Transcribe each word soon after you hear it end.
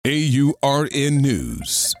AURN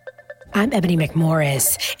News. I'm Ebony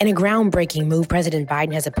McMorris. In a groundbreaking move, President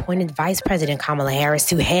Biden has appointed Vice President Kamala Harris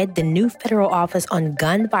to head the new federal office on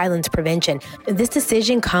gun violence prevention. This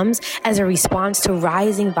decision comes as a response to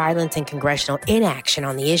rising violence and congressional inaction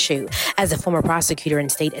on the issue. As a former prosecutor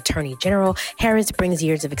and state attorney general, Harris brings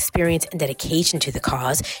years of experience and dedication to the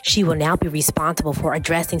cause. She will now be responsible for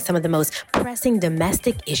addressing some of the most pressing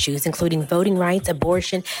domestic issues, including voting rights,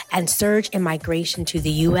 abortion, and surge in migration to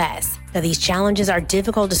the U.S. Now, these challenges are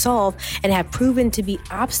difficult to solve and have proven to be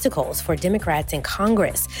obstacles for Democrats in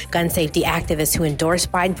Congress. Gun safety activists who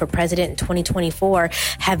endorsed Biden for president in 2024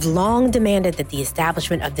 have long demanded that the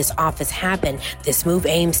establishment of this office happen. This move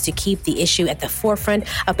aims to keep the issue at the forefront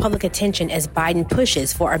of public attention as Biden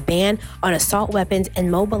pushes for a ban on assault weapons and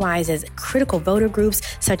mobilizes critical voter groups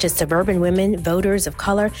such as suburban women, voters of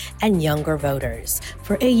color, and younger voters.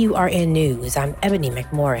 For AURN News, I'm Ebony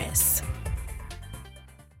McMorris.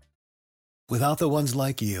 Without the ones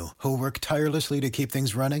like you, who work tirelessly to keep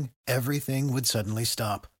things running, everything would suddenly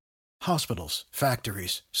stop. Hospitals,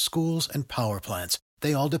 factories, schools, and power plants,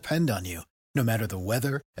 they all depend on you. No matter the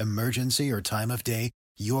weather, emergency, or time of day,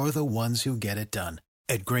 you're the ones who get it done.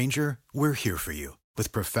 At Grainger, we're here for you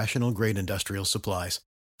with professional-grade industrial supplies.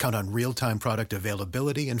 Count on real-time product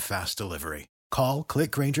availability and fast delivery. Call,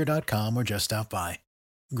 click Grainger.com, or just stop by.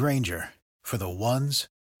 Grainger, for the ones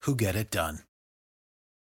who get it done.